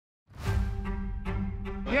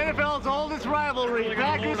The NFL's oldest rivalry,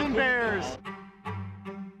 Packers and Bears.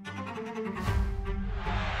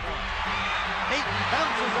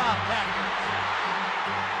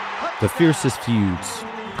 The fiercest feuds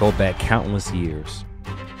go back countless years.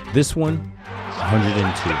 This one,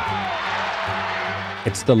 102.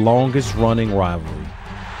 It's the longest running rivalry.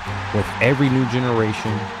 With every new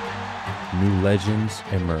generation, new legends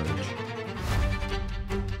emerge.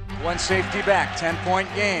 One safety back, 10-point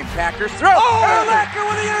game. Packers throw. Oh, Urlacher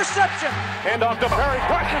with the interception. Hand off to Perry,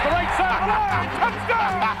 crosses the right side.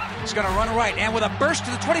 Touchdown. He's going to run right and with a burst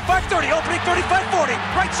to the 25-30, opening 35-40.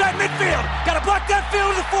 Right side midfield. Got to block that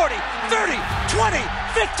field to the 40, 30, 20,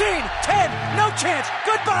 15, 10. No chance.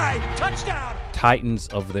 Goodbye. Touchdown. Titans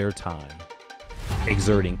of their time,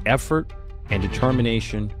 exerting effort and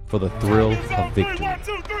determination for the thrill of victory.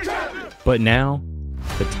 But now,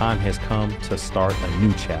 the time has come to start a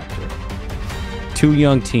new chapter. Two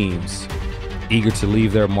young teams eager to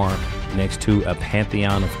leave their mark next to a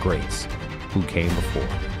pantheon of greats who came before.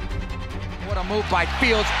 What a move by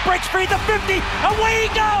Fields. Breaks free the 50. Away he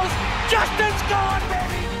goes. Justin's gone,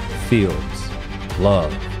 baby. Fields,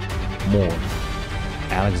 Love, Moore,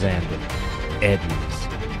 Alexander, Edmonds,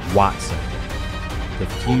 Watson. The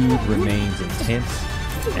feud remains intense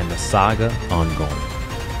and the saga ongoing.